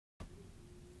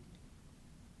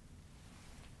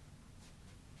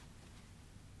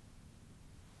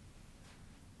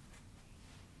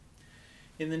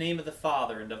In the name of the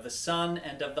Father, and of the Son,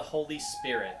 and of the Holy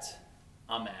Spirit.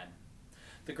 Amen.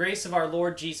 The grace of our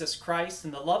Lord Jesus Christ,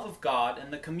 and the love of God,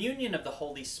 and the communion of the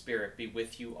Holy Spirit be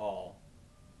with you all.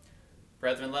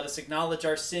 Brethren, let us acknowledge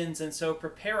our sins and so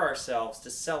prepare ourselves to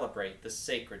celebrate the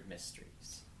sacred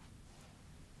mysteries.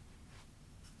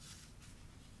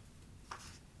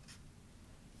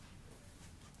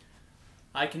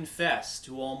 I confess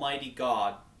to Almighty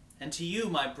God, and to you,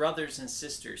 my brothers and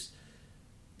sisters,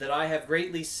 that I have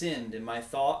greatly sinned in my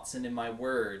thoughts and in my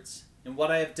words, in what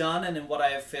I have done and in what I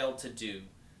have failed to do,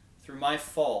 through my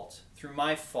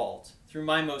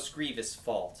most grievous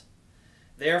fault.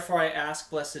 Therefore I ask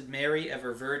Blessed Mary,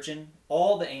 ever Virgin,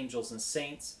 all the angels and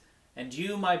saints, and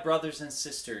you, my brothers and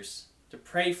sisters, to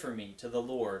pray for me to the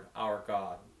Lord our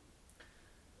God.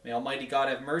 May Almighty God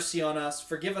have mercy on us,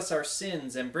 forgive us our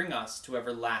sins, and bring us to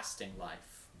everlasting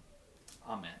life.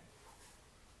 Amen.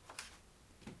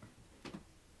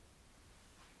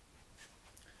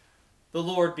 The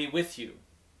Lord be with you.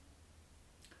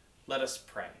 Let us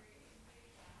pray.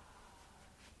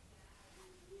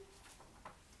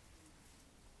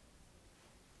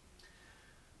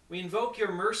 We invoke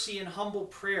your mercy and humble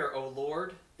prayer, O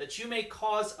Lord, that you may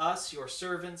cause us, your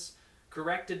servants,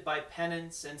 corrected by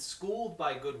penance and schooled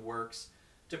by good works,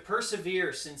 to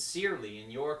persevere sincerely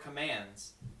in your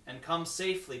commands, and come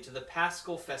safely to the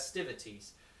Paschal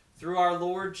festivities, through our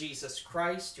Lord Jesus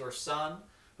Christ, your Son,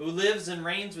 who lives and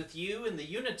reigns with you in the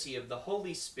unity of the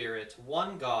Holy Spirit,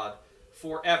 one God,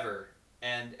 forever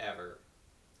and ever.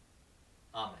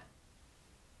 Amen.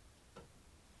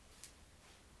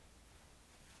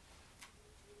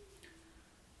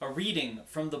 A reading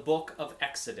from the book of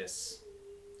Exodus.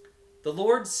 The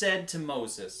Lord said to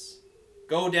Moses,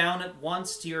 "Go down at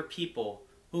once to your people,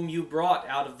 whom you brought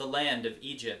out of the land of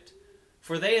Egypt,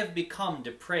 for they have become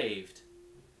depraved.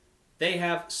 They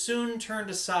have soon turned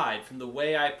aside from the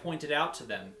way I pointed out to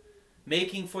them,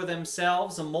 making for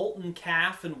themselves a molten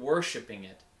calf and worshipping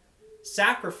it,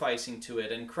 sacrificing to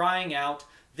it and crying out,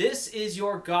 'This is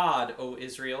your God, O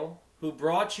Israel, who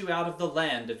brought you out of the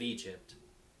land of Egypt.'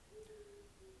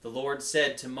 The Lord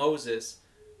said to Moses,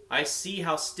 'I see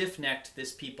how stiff-necked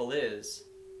this people is.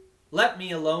 Let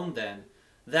me alone then,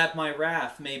 that my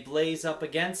wrath may blaze up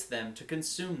against them to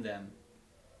consume them.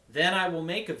 Then I will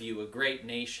make of you a great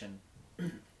nation.'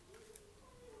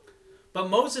 But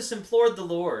Moses implored the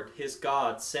Lord, his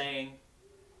God, saying,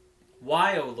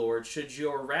 'Why, O Lord, should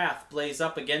your wrath blaze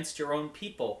up against your own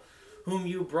people, whom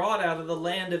you brought out of the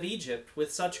land of Egypt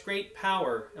with such great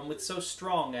power and with so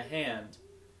strong a hand?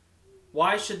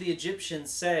 Why should the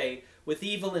Egyptians say, with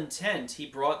evil intent he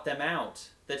brought them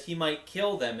out, that he might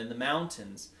kill them in the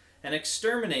mountains, and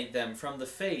exterminate them from the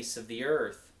face of the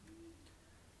earth?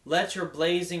 Let your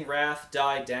blazing wrath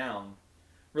die down.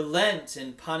 Relent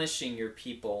in punishing your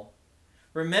people.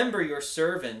 Remember your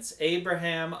servants,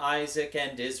 Abraham, Isaac,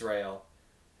 and Israel,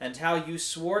 and how you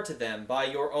swore to them by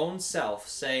your own self,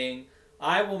 saying,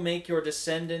 I will make your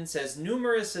descendants as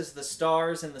numerous as the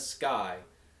stars in the sky,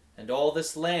 and all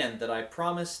this land that I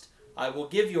promised I will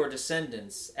give your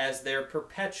descendants as their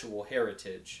perpetual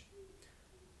heritage.'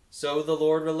 So the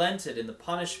Lord relented in the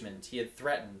punishment he had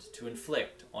threatened to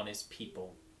inflict on his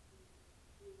people."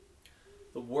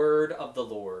 The word of the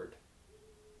Lord.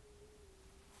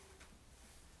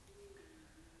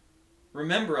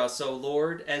 Remember us, O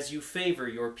Lord, as you favor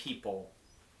your people.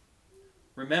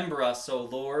 Remember us, O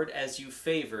Lord, as you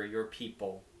favor your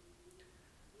people.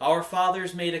 Our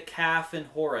fathers made a calf in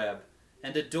Horeb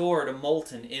and adored a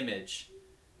molten image.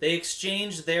 They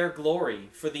exchanged their glory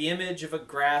for the image of a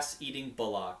grass-eating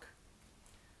bullock.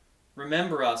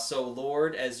 Remember us, O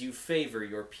Lord, as you favor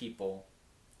your people.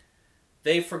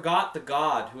 They forgot the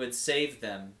God who had saved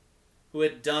them, who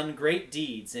had done great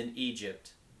deeds in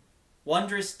Egypt,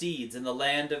 wondrous deeds in the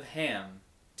land of Ham,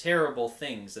 terrible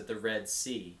things at the Red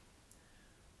Sea.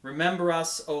 Remember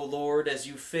us, O Lord, as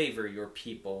you favor your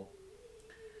people.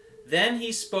 Then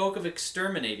he spoke of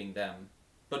exterminating them,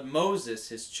 but Moses,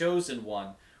 his chosen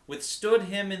one, withstood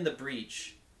him in the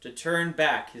breach to turn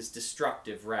back his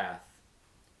destructive wrath.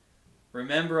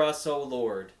 Remember us, O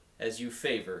Lord, as you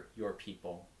favor your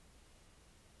people.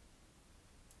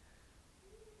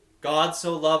 God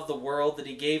so loved the world that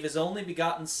he gave his only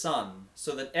begotten Son,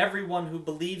 so that everyone who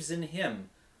believes in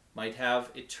him might have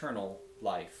eternal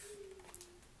life.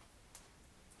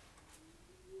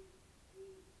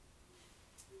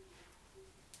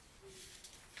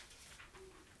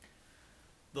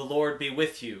 The Lord be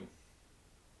with you.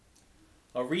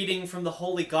 A reading from the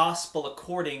Holy Gospel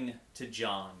according to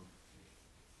John.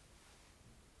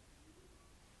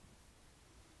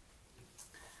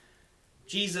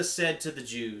 Jesus said to the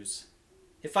Jews,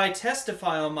 If I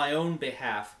testify on my own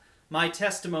behalf, my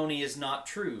testimony is not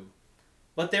true.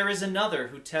 But there is another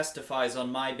who testifies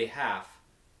on my behalf,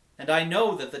 and I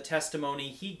know that the testimony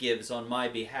he gives on my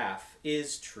behalf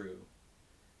is true.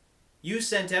 You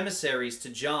sent emissaries to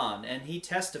John, and he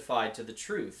testified to the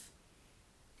truth.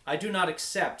 I do not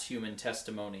accept human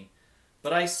testimony,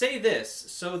 but I say this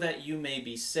so that you may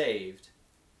be saved.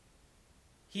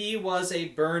 He was a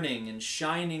burning and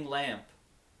shining lamp,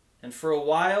 and for a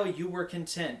while you were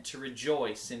content to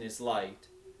rejoice in his light.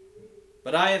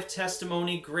 But I have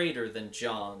testimony greater than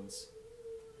John's.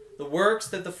 The works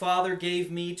that the Father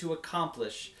gave me to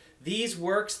accomplish, these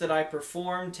works that I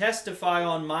perform, testify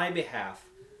on my behalf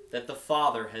that the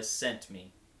Father has sent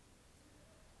me.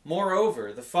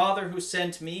 Moreover, the Father who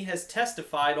sent me has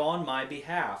testified on my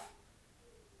behalf.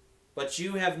 But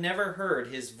you have never heard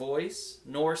his voice,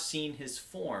 nor seen his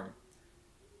form,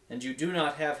 and you do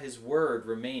not have his word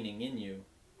remaining in you,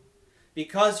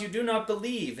 because you do not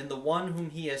believe in the one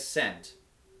whom he has sent.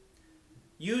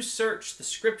 You search the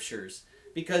Scriptures,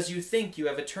 because you think you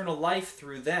have eternal life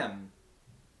through them.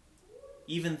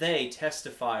 Even they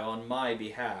testify on my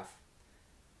behalf.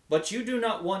 But you do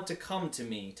not want to come to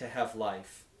me to have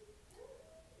life.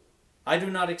 I do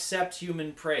not accept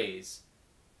human praise.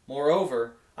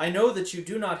 Moreover, I know that you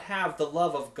do not have the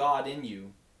love of God in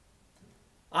you.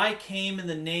 I came in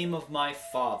the name of my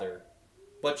Father,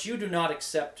 but you do not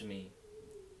accept me.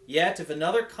 Yet if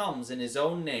another comes in his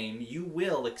own name, you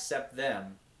will accept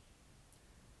them.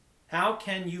 How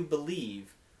can you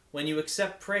believe when you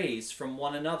accept praise from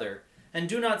one another, and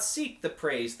do not seek the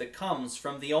praise that comes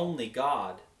from the only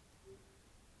God?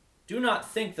 Do not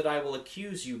think that I will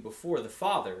accuse you before the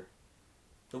Father.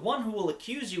 The one who will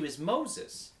accuse you is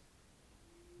Moses,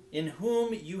 in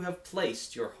whom you have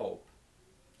placed your hope.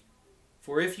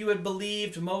 For if you had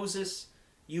believed Moses,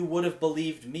 you would have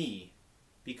believed me,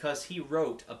 because he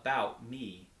wrote about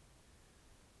me.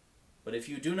 But if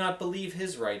you do not believe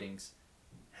his writings,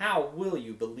 how will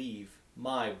you believe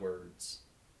my words?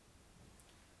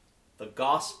 The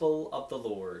Gospel of the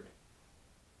Lord.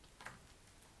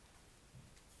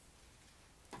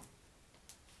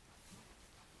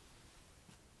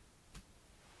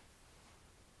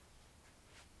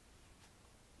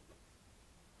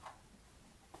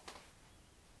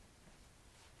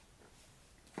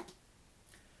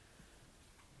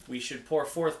 We should pour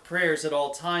forth prayers at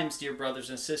all times, dear brothers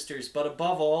and sisters, but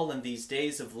above all in these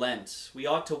days of Lent, we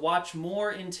ought to watch more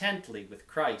intently with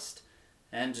Christ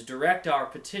and direct our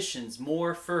petitions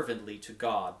more fervently to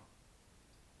God.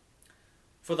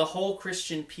 For the whole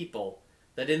Christian people,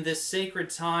 that in this sacred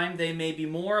time they may be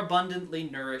more abundantly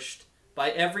nourished by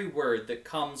every word that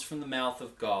comes from the mouth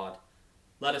of God,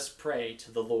 let us pray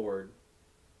to the Lord.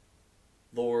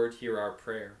 Lord, hear our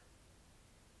prayer.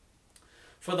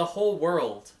 For the whole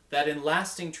world, that in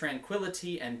lasting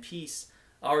tranquility and peace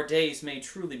our days may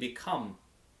truly become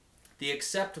the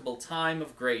acceptable time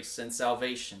of grace and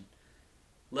salvation,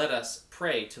 let us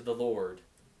pray to the Lord.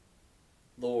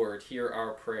 Lord, hear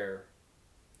our prayer.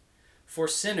 For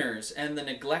sinners and the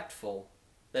neglectful,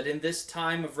 that in this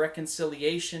time of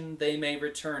reconciliation they may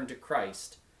return to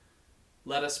Christ,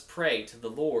 let us pray to the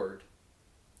Lord.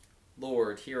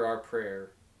 Lord, hear our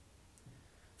prayer.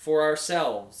 For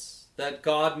ourselves, that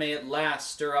God may at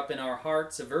last stir up in our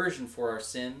hearts aversion for our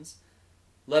sins,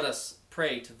 let us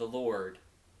pray to the Lord.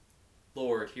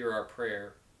 Lord, hear our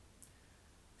prayer.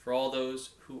 For all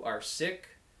those who are sick,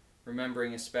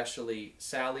 remembering especially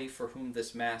Sally, for whom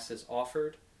this Mass is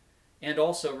offered, and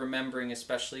also remembering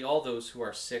especially all those who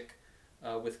are sick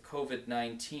with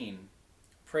COVID-19,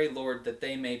 pray, Lord, that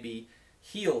they may be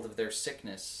healed of their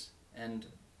sickness and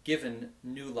given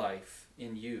new life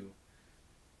in you.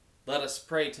 Let us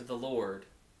pray to the Lord.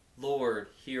 Lord,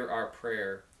 hear our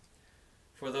prayer.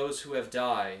 For those who have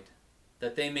died,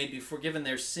 that they may be forgiven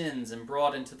their sins and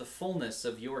brought into the fullness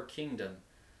of your kingdom,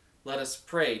 let us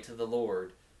pray to the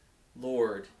Lord.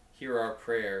 Lord, hear our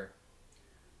prayer.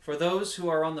 For those who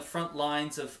are on the front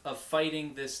lines of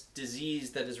fighting this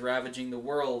disease that is ravaging the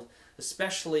world,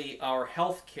 especially our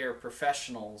healthcare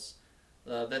professionals,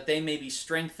 that they may be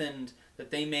strengthened, that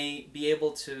they may be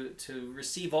able to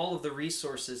receive all of the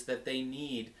resources that they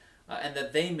need, and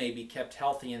that they may be kept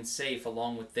healthy and safe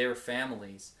along with their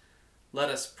families. Let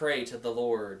us pray to the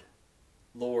Lord.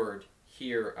 Lord,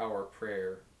 hear our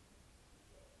prayer.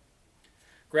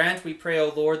 Grant, we pray,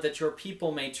 O Lord, that your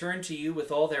people may turn to you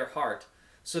with all their heart,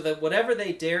 so that whatever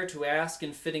they dare to ask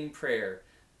in fitting prayer,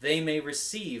 they may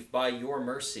receive by your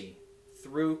mercy,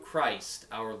 through Christ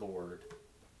our Lord.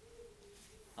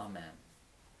 Amen.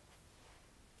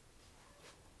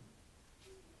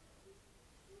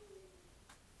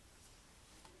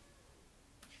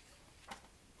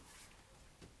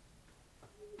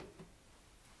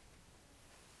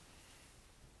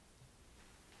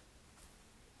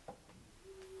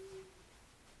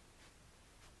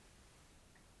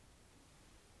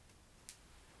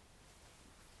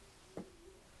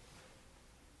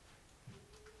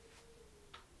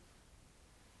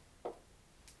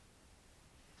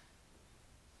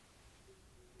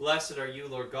 Blessed are you,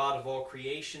 Lord God of all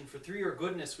creation, for through your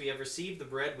goodness we have received the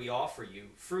bread we offer you.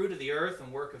 Fruit of the earth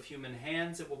and work of human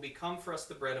hands, it will become for us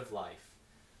the bread of life.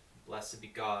 Blessed be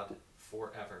God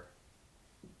forever.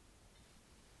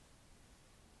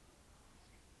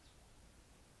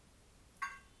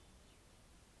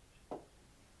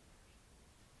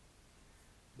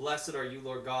 Blessed are you,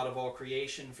 Lord God of all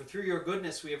creation, for through your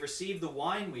goodness we have received the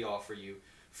wine we offer you.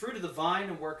 Fruit of the vine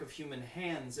and work of human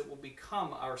hands, it will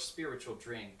become our spiritual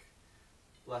drink.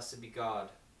 Blessed be God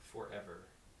forever.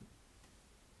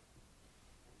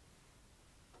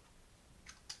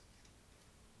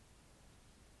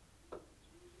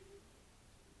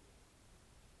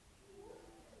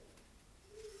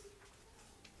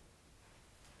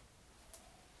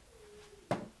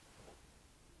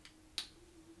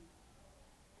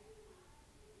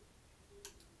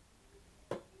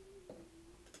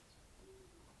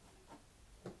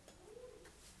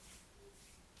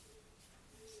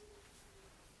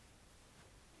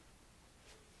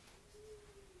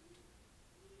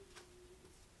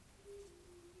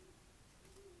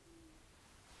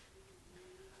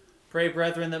 Pray,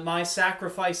 brethren, that my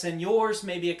sacrifice and yours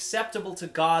may be acceptable to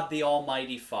God the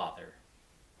Almighty Father.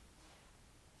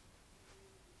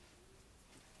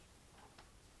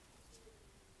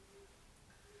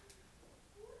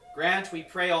 Grant, we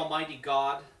pray, Almighty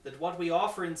God, that what we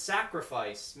offer in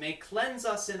sacrifice may cleanse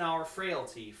us in our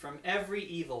frailty from every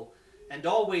evil, and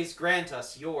always grant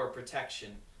us your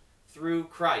protection. Through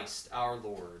Christ our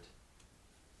Lord.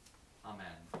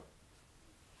 Amen.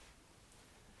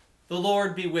 The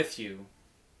Lord be with you.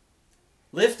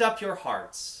 Lift up your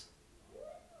hearts.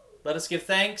 Let us give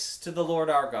thanks to the Lord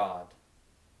our God.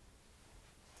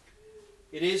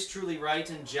 It is truly right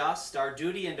and just, our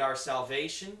duty and our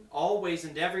salvation, always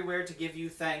and everywhere to give you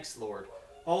thanks, Lord,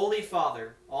 Holy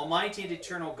Father, almighty and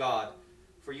eternal God,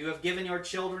 for you have given your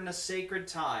children a sacred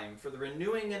time for the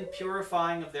renewing and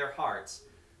purifying of their hearts,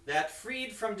 that,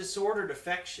 freed from disordered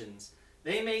affections,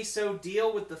 they may so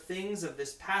deal with the things of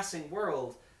this passing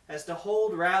world as to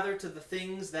hold rather to the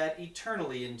things that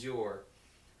eternally endure.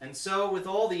 And so, with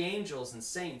all the angels and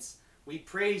saints, we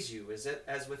praise you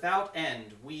as without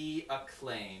end we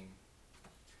acclaim.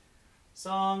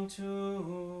 Sanctus,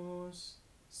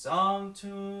 Sanctus,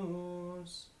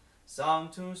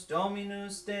 Sanctus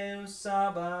Dominus Deus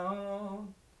Sabaoth,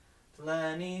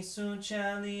 plenis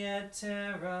uccelli et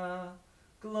terra,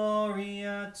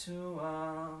 gloria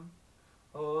tua.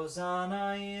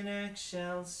 Hosanna in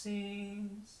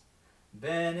excelsis,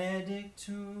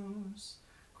 benedictus,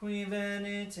 qui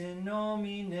venit in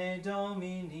nomine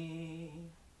Domini.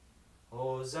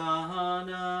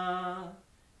 Hosanna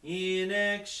in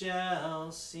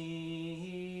excelsis.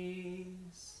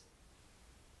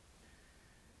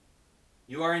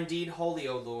 You are indeed holy,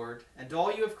 O Lord, and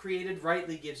all you have created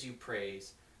rightly gives you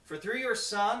praise. For through your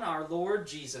Son, our Lord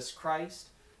Jesus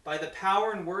Christ, by the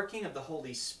power and working of the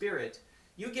Holy Spirit,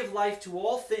 you give life to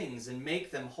all things and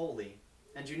make them holy,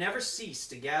 and you never cease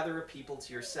to gather a people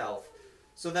to yourself,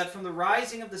 so that from the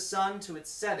rising of the sun to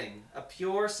its setting, a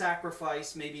pure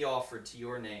sacrifice may be offered to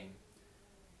your name.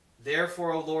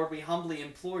 Therefore, O Lord, we humbly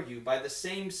implore you, by the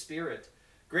same Spirit,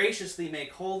 graciously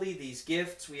make holy these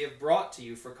gifts we have brought to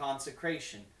you for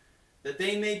consecration, that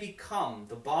they may become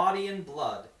the body and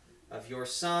blood of your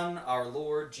Son, our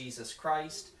Lord Jesus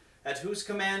Christ, at whose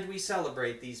command we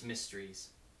celebrate these mysteries.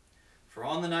 For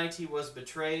on the night he was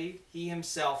betrayed, he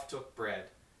himself took bread,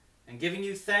 and giving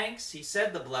you thanks, he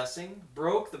said the blessing,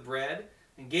 broke the bread,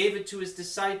 and gave it to his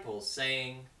disciples,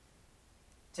 saying,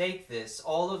 "Take this,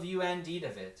 all of you, and eat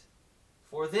of it,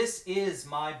 for this is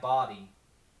my body,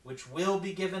 which will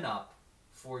be given up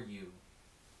for you."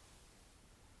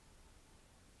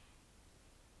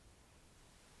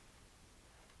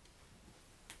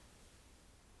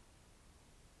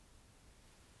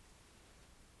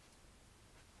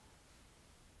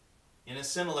 In a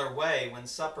similar way, when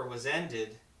supper was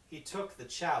ended, he took the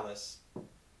chalice,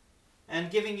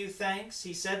 and giving you thanks,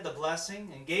 he said the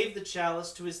blessing, and gave the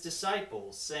chalice to his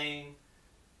disciples, saying,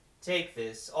 "Take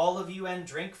this, all of you, and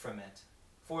drink from it,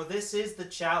 for this is the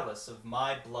chalice of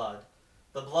my blood,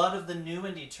 the blood of the new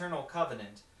and eternal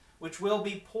covenant, which will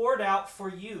be poured out for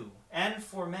you and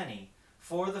for many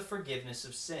for the forgiveness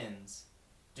of sins.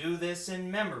 Do this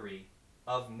in memory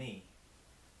of me."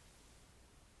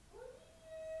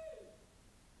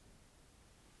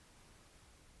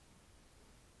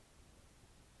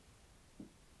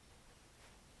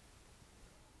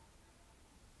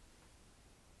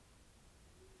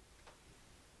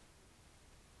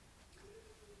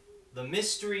 The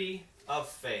mystery of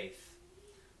faith.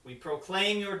 We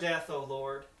proclaim your death, O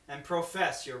Lord, and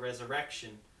profess your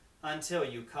resurrection until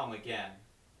you come again.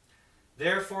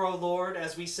 Therefore, O Lord,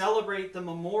 as we celebrate the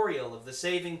memorial of the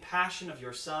saving passion of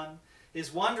your Son,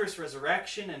 his wondrous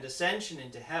resurrection and ascension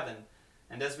into heaven,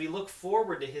 and as we look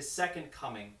forward to his second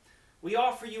coming, we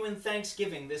offer you in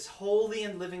thanksgiving this holy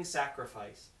and living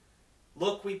sacrifice.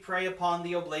 Look, we pray, upon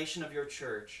the oblation of your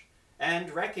church, and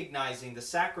recognizing the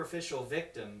sacrificial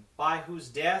victim by whose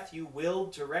death you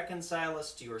willed to reconcile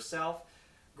us to yourself,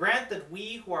 grant that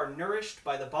we who are nourished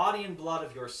by the body and blood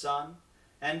of your Son,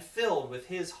 and filled with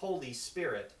his Holy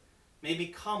Spirit, may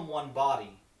become one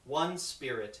body, one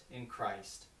spirit in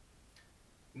Christ.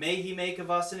 May he make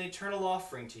of us an eternal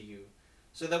offering to you,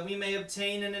 so that we may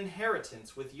obtain an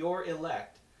inheritance with your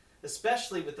elect,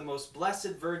 especially with the most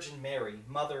blessed Virgin Mary,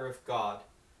 Mother of God,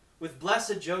 with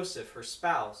blessed Joseph, her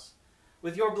spouse,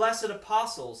 with your blessed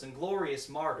apostles and glorious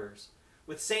martyrs,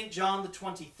 with St. John the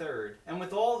 23rd, and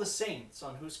with all the saints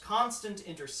on whose constant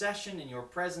intercession in your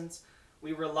presence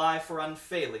we rely for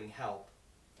unfailing help.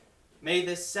 May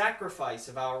this sacrifice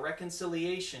of our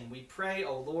reconciliation, we pray,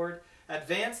 O Lord,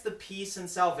 advance the peace and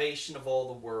salvation of all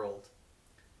the world.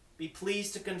 Be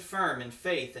pleased to confirm in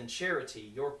faith and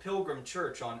charity your pilgrim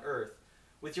church on earth,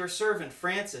 with your servant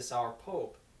Francis, our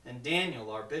Pope, and Daniel,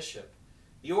 our Bishop,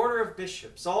 the order of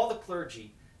bishops, all the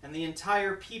clergy, and the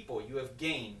entire people you have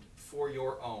gained for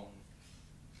your own.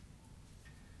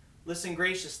 Listen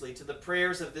graciously to the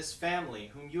prayers of this family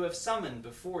whom you have summoned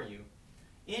before you.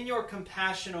 In your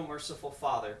compassion, O merciful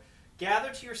Father,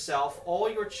 gather to yourself all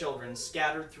your children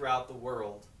scattered throughout the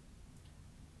world.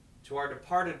 To our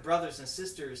departed brothers and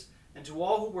sisters, and to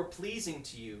all who were pleasing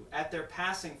to you at their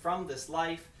passing from this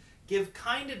life, give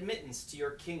kind admittance to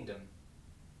your kingdom.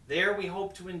 There we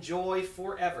hope to enjoy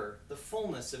forever the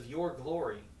fullness of your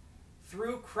glory.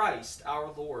 Through Christ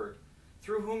our Lord,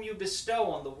 through whom you bestow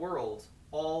on the world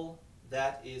all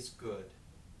that is good.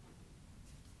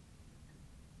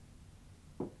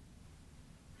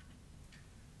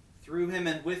 Through him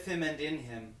and with him and in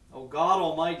him, O God,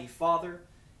 Almighty Father,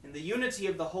 in the unity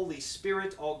of the Holy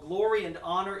Spirit, all glory and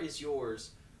honor is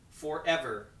yours,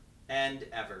 forever and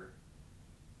ever.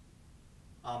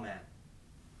 Amen.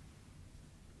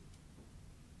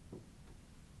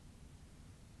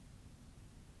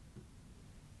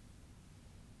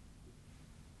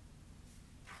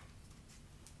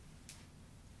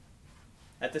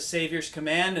 At the Savior's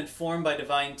command, informed by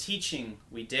divine teaching,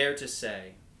 we dare to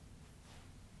say,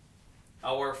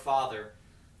 Our Father,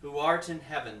 who art in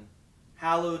heaven,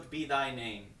 hallowed be thy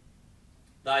name.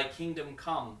 Thy kingdom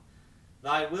come,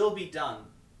 thy will be done,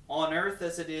 on earth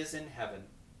as it is in heaven.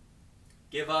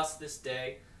 Give us this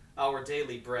day our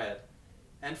daily bread,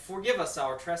 and forgive us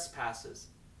our trespasses,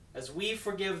 as we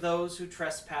forgive those who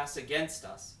trespass against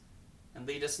us. And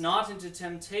lead us not into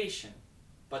temptation,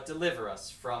 but deliver us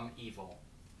from evil.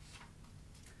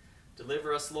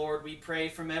 Deliver us, Lord, we pray,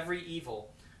 from every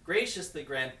evil. Graciously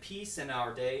grant peace in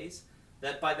our days,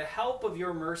 that by the help of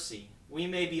your mercy we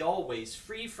may be always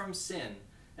free from sin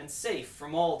and safe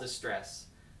from all distress,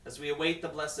 as we await the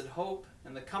blessed hope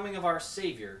and the coming of our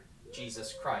Savior,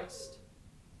 Jesus Christ.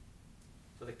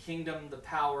 For the kingdom, the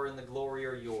power, and the glory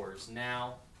are yours,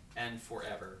 now and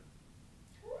forever.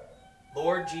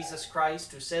 Lord Jesus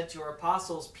Christ, who said to your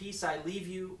apostles, Peace I leave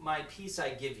you, my peace I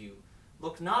give you,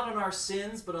 look not on our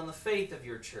sins, but on the faith of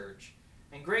your church,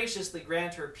 and graciously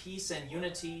grant her peace and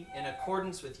unity in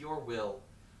accordance with your will,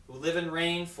 who live and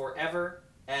reign forever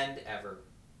and ever.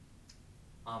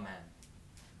 Amen.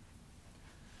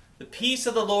 The peace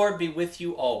of the Lord be with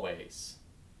you always.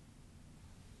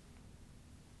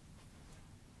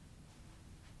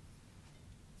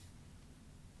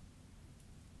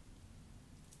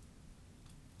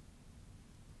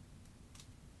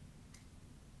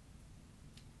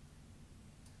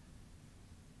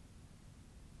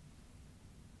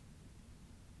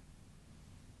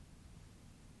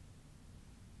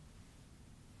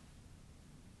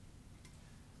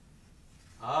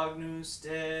 Agnus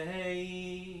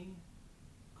Dei,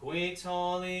 qui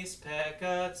tollis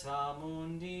peccata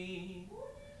mundi,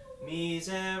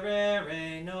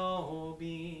 miserere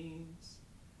nobis.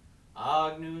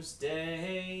 Agnus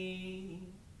Dei,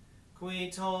 qui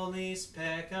tollis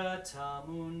peccata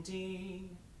mundi,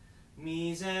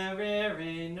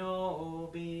 miserere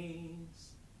nobis.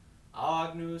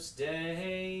 Agnus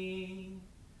Dei,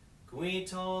 qui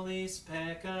tollis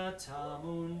peccata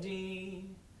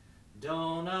mundi,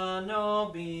 dona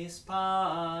nobis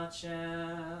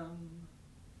pacem.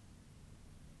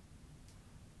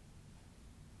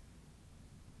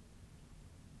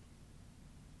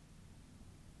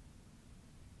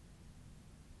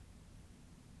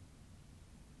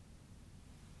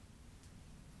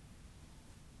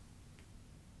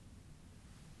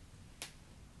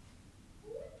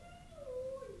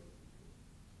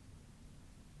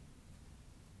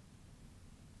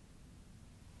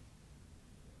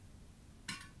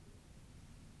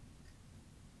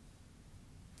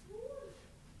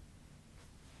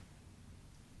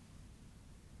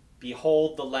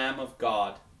 Behold the Lamb of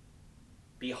God.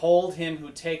 Behold him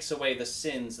who takes away the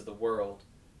sins of the world.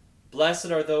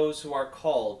 Blessed are those who are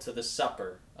called to the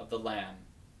supper of the Lamb.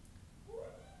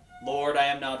 Lord, I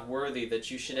am not worthy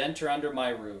that you should enter under my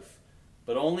roof,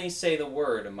 but only say the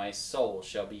word, and my soul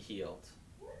shall be healed.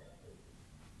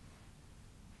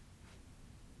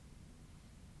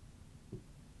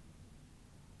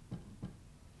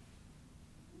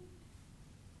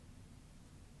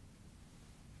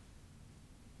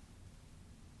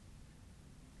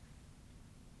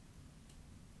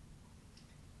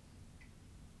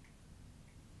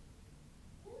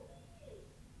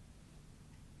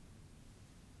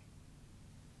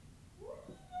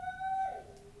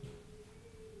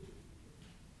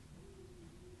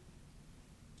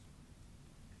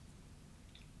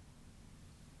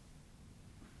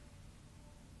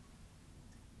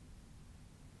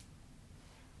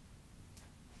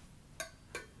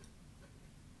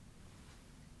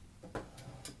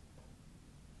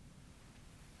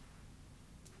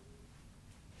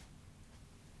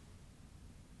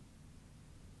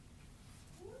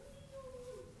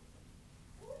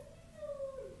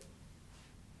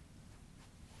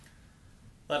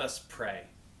 Let us pray.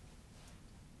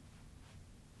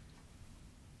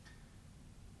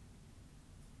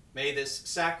 May this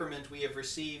sacrament we have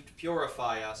received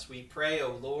purify us, we pray,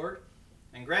 O Lord,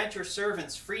 and grant your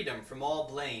servants freedom from all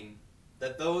blame,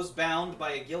 that those bound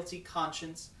by a guilty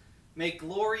conscience may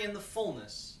glory in the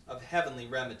fullness of heavenly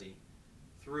remedy,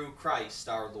 through Christ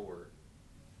our Lord.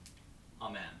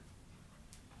 Amen.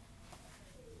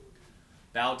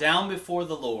 Bow down before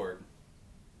the Lord.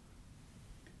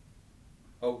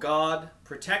 O God,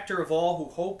 protector of all who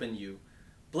hope in you,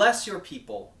 bless your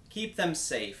people, keep them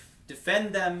safe,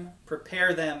 defend them,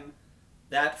 prepare them,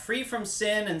 that, free from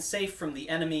sin and safe from the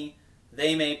enemy,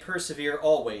 they may persevere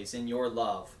always in your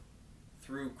love.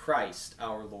 Through Christ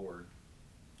our Lord.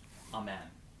 Amen.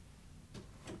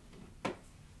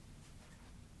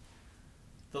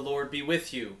 The Lord be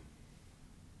with you.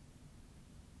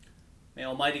 May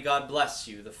Almighty God bless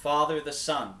you, the Father, the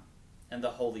Son, and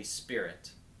the Holy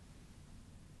Spirit.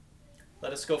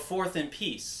 Let us go forth in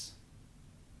peace.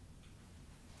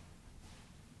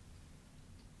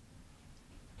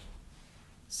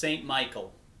 Saint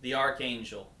Michael, the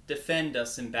Archangel, defend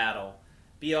us in battle.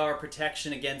 Be our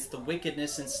protection against the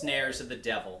wickedness and snares of the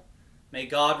devil. May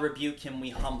God rebuke him, we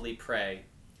humbly pray.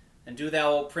 And do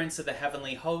thou, O Prince of the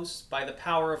heavenly host, by the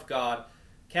power of God,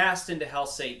 cast into hell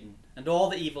Satan and all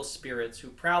the evil spirits who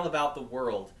prowl about the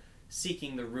world,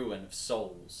 seeking the ruin of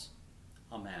souls.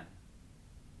 Amen.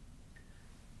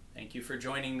 Thank you for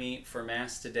joining me for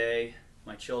Mass today.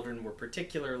 My children were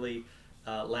particularly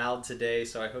loud today,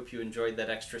 so I hope you enjoyed that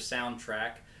extra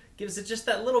soundtrack. Gives it just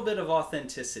that little bit of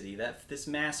authenticity, that this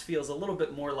Mass feels a little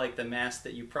bit more like the Mass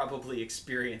that you probably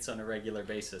experience on a regular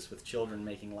basis, with children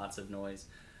making lots of noise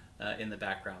in the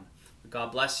background.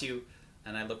 God bless you,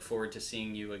 and I look forward to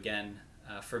seeing you again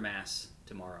for Mass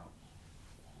tomorrow.